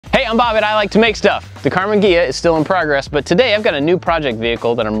Hey, I'm Bob at I Like to Make Stuff. The Karmann Ghia is still in progress, but today I've got a new project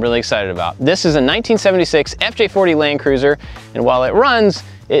vehicle that I'm really excited about. This is a 1976 FJ40 Land Cruiser, and while it runs,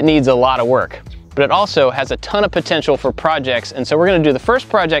 it needs a lot of work. But it also has a ton of potential for projects, and so we're gonna do the first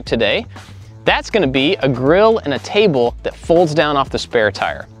project today. That's gonna be a grill and a table that folds down off the spare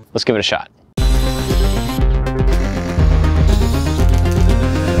tire. Let's give it a shot.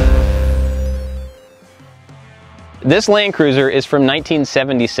 This Land Cruiser is from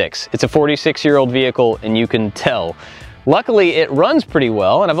 1976. It's a 46-year-old vehicle, and you can tell. Luckily, it runs pretty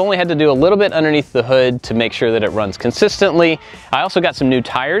well, and I've only had to do a little bit underneath the hood to make sure that it runs consistently. I also got some new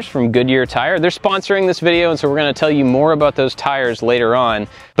tires from Goodyear tire. They're sponsoring this video, and so we're gonna tell you more about those tires later on.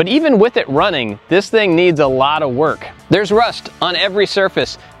 But even with it running, this thing needs a lot of work. There's rust on every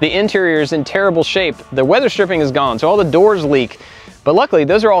surface. The interior is in terrible shape. The weather stripping is gone, so all the doors leak. But luckily,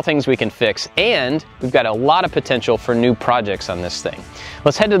 those are all things we can fix, and we've got a lot of potential for new projects on this thing.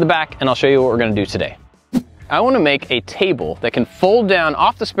 Let's head to the back, and I'll show you what we're gonna do today. I wanna make a table that can fold down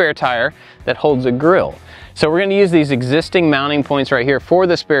off the spare tire that holds a grill. So we're gonna use these existing mounting points right here for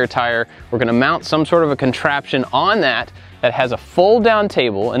the spare tire. We're gonna mount some sort of a contraption on that has a fold down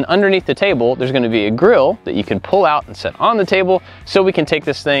table, and underneath the table there's going to be a grill that you can pull out and set on the table so we can take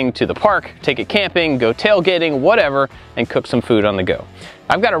this thing to the park, take it camping, go tailgating, whatever, and cook some food on the go.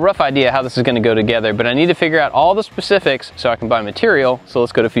 I've got a rough idea how this is going to go together, but I need to figure out all the specifics so I can buy material, so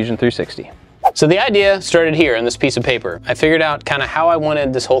let's go to Fusion 360. So the idea started here in this piece of paper. I figured out kind of how I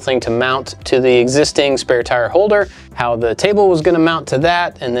wanted this whole thing to mount to the existing spare tire holder, how the table was going to mount to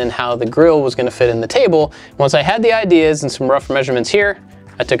that, and then how the grill was going to fit in the table. Once I had the ideas and some rough measurements here,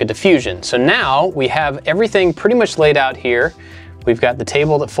 I took it to Fusion. So now we have everything pretty much laid out here. We've got the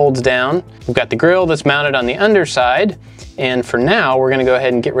table that folds down. We've got the grill that's mounted on the underside. And for now, we're going to go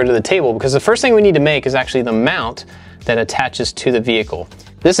ahead and get rid of the table, because the first thing we need to make is actually the mount that attaches to the vehicle.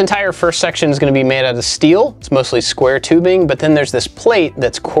 This entire first section is going to be made out of steel. It's mostly square tubing, but then there's this plate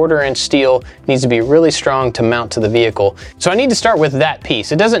that's 1/4-inch steel. It needs to be really strong to mount to the vehicle. So I need to start with that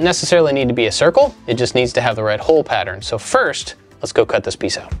piece. It doesn't necessarily need to be a circle. It just needs to have the right hole pattern. So first, let's go cut this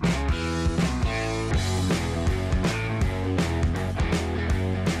piece out.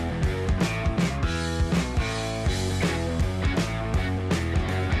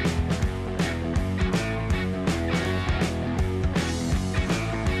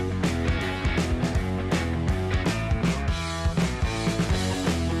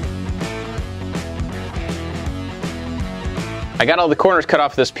 I got all the corners cut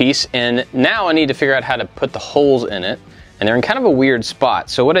off this piece, and now I need to figure out how to put the holes in it, and they're in kind of a weird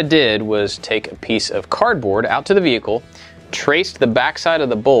spot. So what I did was take a piece of cardboard out to the vehicle, traced the backside of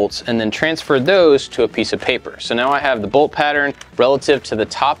the bolts, and then transferred those to a piece of paper. So now I have the bolt pattern relative to the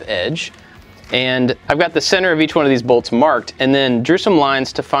top edge, and I've got the center of each one of these bolts marked, and then drew some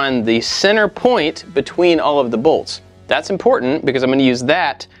lines to find the center point between all of the bolts. That's important because I'm going to use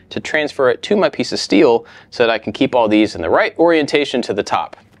that to transfer it to my piece of steel so that I can keep all these in the right orientation to the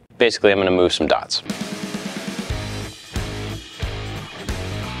top. Basically, I'm going to move some dots.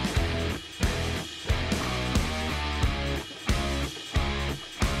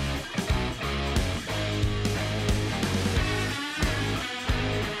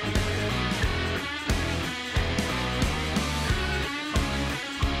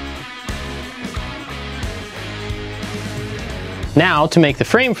 Now, to make the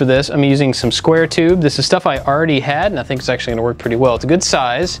frame for this, I'm using some square tube. This is stuff I already had, and I think it's actually gonna work pretty well. It's a good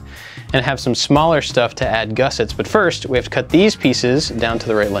size, and have some smaller stuff to add gussets. But first, we have to cut these pieces down to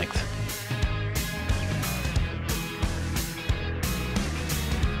the right length.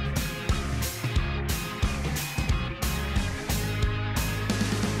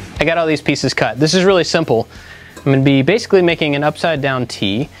 I got all these pieces cut. This is really simple. I'm gonna be basically making an upside down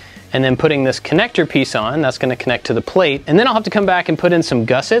T, and then putting this connector piece on. That's gonna connect to the plate, and then I'll have to come back and put in some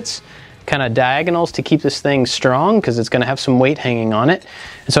gussets, kind of diagonals to keep this thing strong, because it's gonna have some weight hanging on it.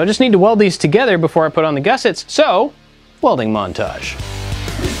 And so I just need to weld these together before I put on the gussets, so welding montage.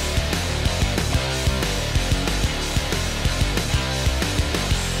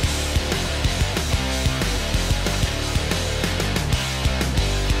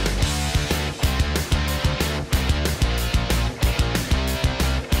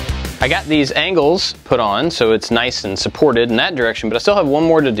 I got these angles put on so it's nice and supported in that direction, but I still have one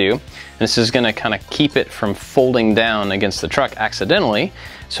more to do. And this is gonna kind of keep it from folding down against the truck accidentally.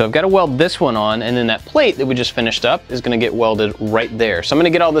 So I've got to weld this one on, and then that plate that we just finished up is gonna get welded right there. So I'm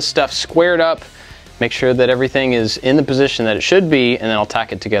gonna get all this stuff squared up, make sure that everything is in the position that it should be, and then I'll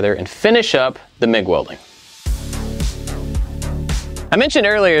tack it together and finish up the MIG welding. I mentioned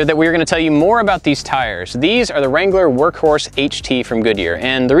earlier that we were going to tell you more about these tires. These are the Wrangler Workhorse HT from Goodyear,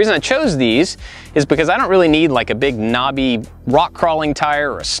 and the reason I chose these is because I don't really need like a big knobby rock crawling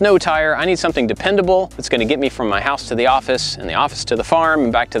tire or a snow tire. I need something dependable that's going to get me from my house to the office and the office to the farm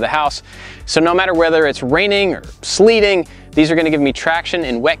and back to the house. So no matter whether it's raining or sleeting, these are going to give me traction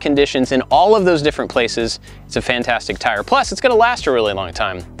in wet conditions in all of those different places. It's a fantastic tire. Plus, it's going to last a really long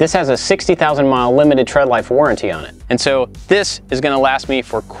time. This has a 60,000 mile limited tread life warranty on it. And so this is going to last me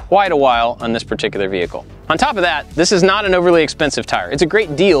for quite a while on this particular vehicle. On top of that, this is not an overly expensive tire. It's a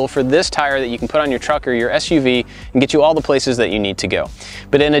great deal for this tire that you can put on your truck or your SUV and get you all the places that you need to go.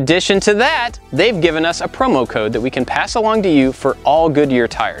 But in addition to that, they've given us a promo code that we can pass along to you for all Goodyear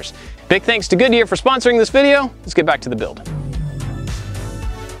tires. Big thanks to Goodyear for sponsoring this video. Let's get back to the build.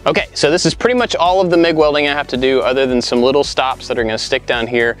 Okay, so this is pretty much all of the MIG welding I have to do other than some little stops that are going to stick down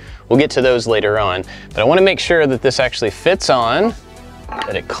here. We'll get to those later on. But I want to make sure that this actually fits on,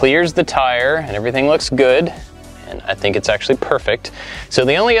 that it clears the tire and everything looks good. And I think it's actually perfect. So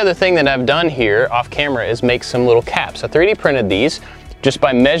the only other thing that I've done here off camera is make some little caps. I 3D printed these just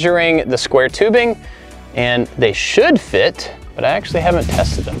by measuring the square tubing, and they should fit, but I actually haven't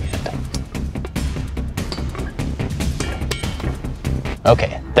tested them yet.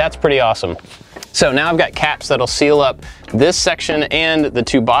 Okay, that's pretty awesome. So now I've got caps that'll seal up this section and the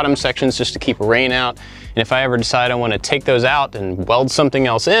two bottom sections just to keep rain out. And if I ever decide I want to take those out and weld something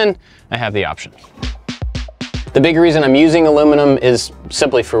else in, I have the option. The big reason I'm using aluminum is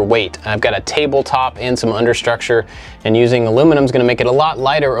simply for weight. I've got a tabletop and some understructure, and using aluminum is going to make it a lot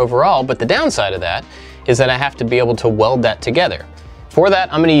lighter overall, but the downside of that is that I have to be able to weld that together. For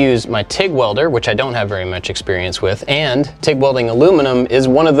that, I'm going to use my TIG welder, which I don't have very much experience with, and TIG welding aluminum is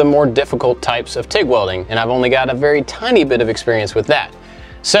one of the more difficult types of TIG welding, and I've only got a very tiny bit of experience with that.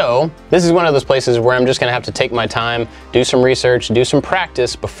 So this is one of those places where I'm just going to have to take my time, do some research, do some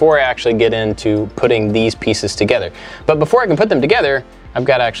practice before I actually get into putting these pieces together. But before I can put them together, I've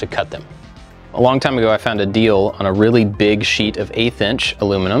got to actually cut them. A long time ago, I found a deal on a really big sheet of 1/8 inch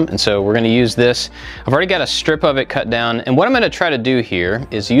aluminum, and so we're going to use this. I've already got a strip of it cut down, and what I'm going to try to do here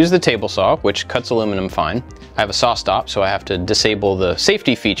is use the table saw, which cuts aluminum fine. I have a saw stop, so I have to disable the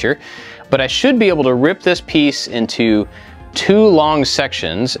safety feature, but I should be able to rip this piece into 2 long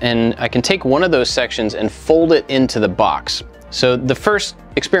sections, and I can take one of those sections and fold it into the box. So the first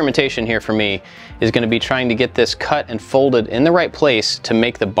experimentation here for me is going to be trying to get this cut and folded in the right place to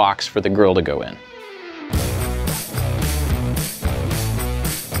make the box for the grill to go in.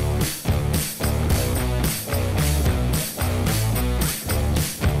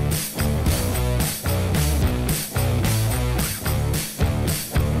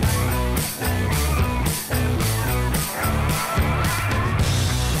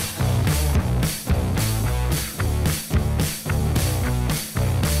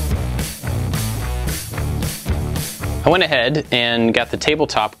 I went ahead and got the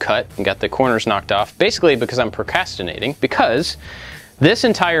tabletop cut and got the corners knocked off, basically because I'm procrastinating, because this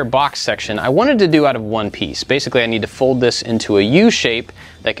entire box section I wanted to do out of one piece. Basically, I need to fold this into a U shape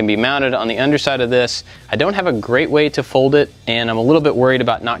that can be mounted on the underside of this. I don't have a great way to fold it, and I'm a little bit worried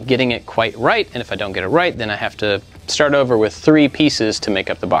about not getting it quite right, and if I don't get it right, then I have to start over with 3 pieces to make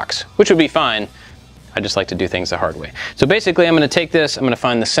up the box, which would be fine. I just like to do things the hard way. So basically, I'm going to take this, I'm going to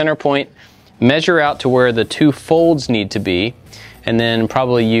find the center point, measure out to where the 2 folds need to be, and then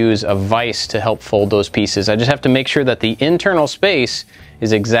probably use a vise to help fold those pieces. I just have to make sure that the internal space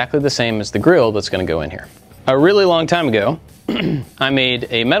is exactly the same as the grill that's going to go in here. A really long time ago, I made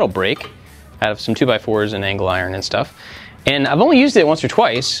a metal brake out of some 2x4s and angle iron and stuff, and I've only used it once or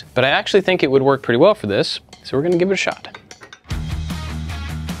twice, but I actually think it would work pretty well for this, so we're going to give it a shot.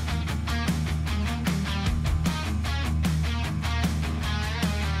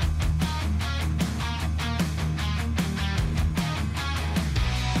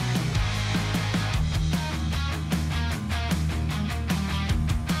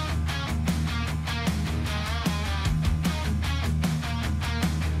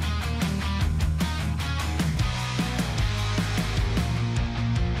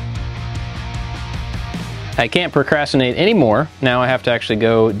 I can't procrastinate anymore. Now I have to actually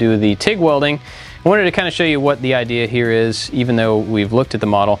go do the TIG welding. I wanted to kind of show you what the idea here is, even though we've looked at the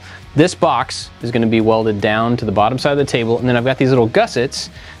model. This box is going to be welded down to the bottom side of the table, and then I've got these little gussets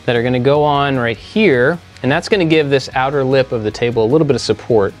that are going to go on right here, and that's going to give this outer lip of the table a little bit of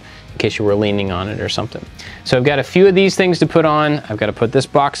support in case you were leaning on it or something. So I've got a few of these things to put on. I've got to put this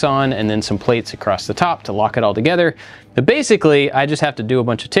box on and then some plates across the top to lock it all together. But basically, I just have to do a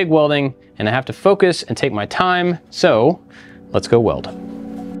bunch of TIG welding, and I have to focus and take my time. So let's go weld.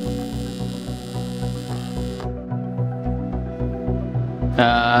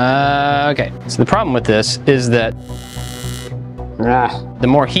 Okay, so the problem with this is that the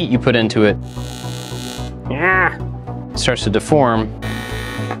more heat you put into it, it starts to deform,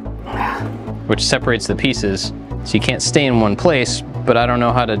 which separates the pieces, so you can't stay in one place, but I don't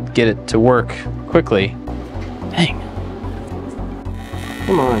know how to get it to work quickly. Dang.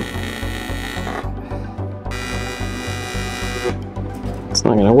 Come on. It's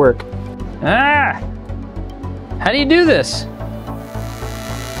not gonna work. Ah! How do you do this?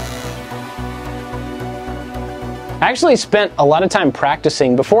 I actually spent a lot of time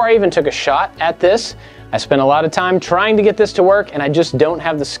practicing before I even took a shot at this. I spent a lot of time trying to get this to work, and I just don't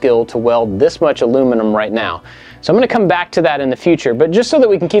have the skill to weld this much aluminum right now. So I'm gonna come back to that in the future, but just so that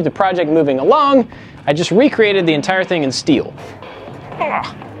we can keep the project moving along, I just recreated the entire thing in steel.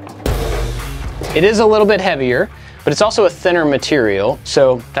 It is a little bit heavier, but it's also a thinner material,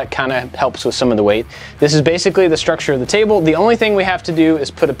 so that kind of helps with some of the weight. This is basically the structure of the table. The only thing we have to do is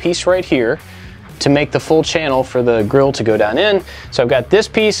put a piece right here to make the full channel for the grill to go down in. So I've got this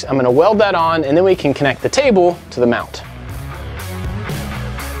piece, I'm gonna weld that on, and then we can connect the table to the mount.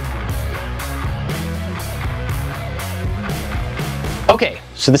 Okay,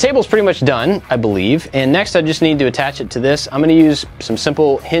 so the table's pretty much done, I believe, and next I just need to attach it to this. I'm gonna use some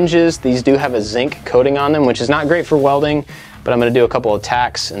simple hinges. These do have a zinc coating on them, which is not great for welding, but I'm gonna do a couple of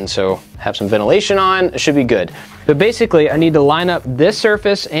tacks, and so have some ventilation on, it should be good. But basically, I need to line up this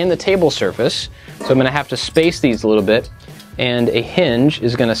surface and the table surface, so I'm gonna have to space these a little bit, and a hinge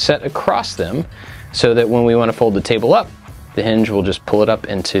is gonna set across them, so that when we wanna fold the table up, the hinge will just pull it up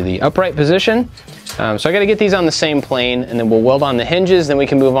into the upright position. So I gotta get these on the same plane, and then we'll weld on the hinges, then we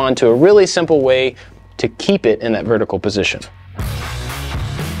can move on to a really simple way to keep it in that vertical position.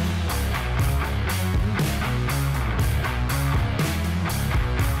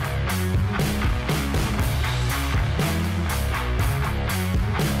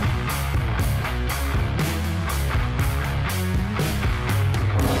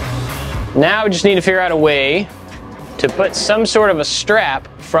 Now we just need to figure out a way to put some sort of a strap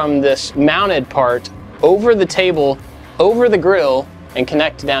from this mounted part over the table, over the grill, and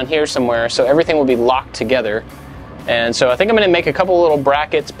connect down here somewhere so everything will be locked together. And so I think I'm gonna make a couple little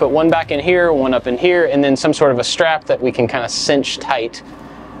brackets, put one back in here, one up in here, and then some sort of a strap that we can kind of cinch tight.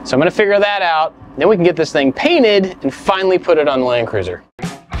 So I'm gonna figure that out, then we can get this thing painted and finally put it on the Land Cruiser.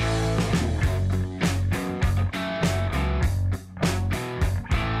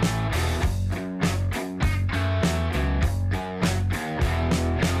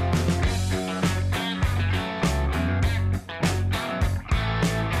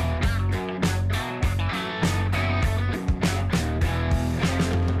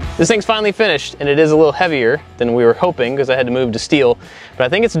 This thing's finally finished, and it is a little heavier than we were hoping because I had to move to steel, but I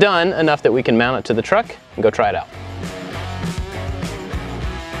think it's done enough that we can mount it to the truck and go try it out.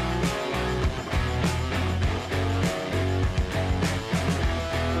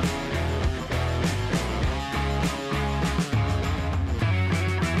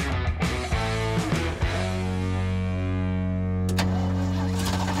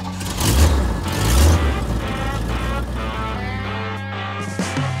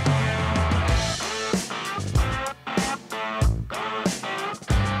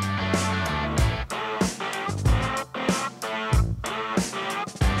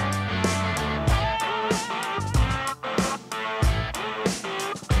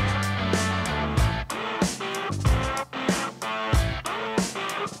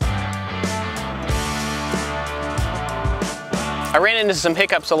 I ran into some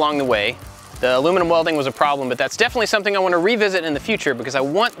hiccups along the way. The aluminum welding was a problem, but that's definitely something I want to revisit in the future because I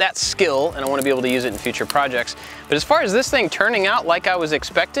want that skill and I want to be able to use it in future projects. But as far as this thing turning out like I was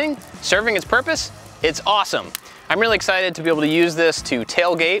expecting, serving its purpose, it's awesome. I'm really excited to be able to use this to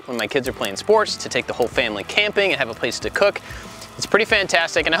tailgate when my kids are playing sports, to take the whole family camping and have a place to cook. It's pretty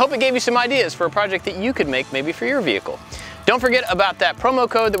fantastic, and I hope it gave you some ideas for a project that you could make maybe for your vehicle. Don't forget about that promo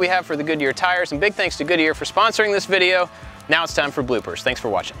code that we have for the Goodyear tires, and big thanks to Goodyear for sponsoring this video. Now it's time for bloopers. Thanks for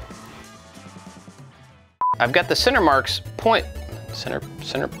watching. I've got the center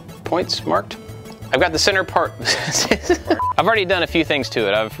points marked. I've got the center part. I've already done a few things to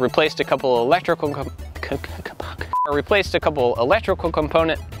it. I've replaced a couple electrical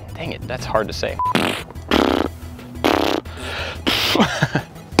component. Dang it, that's hard to say.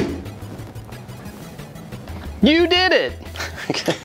 You did it!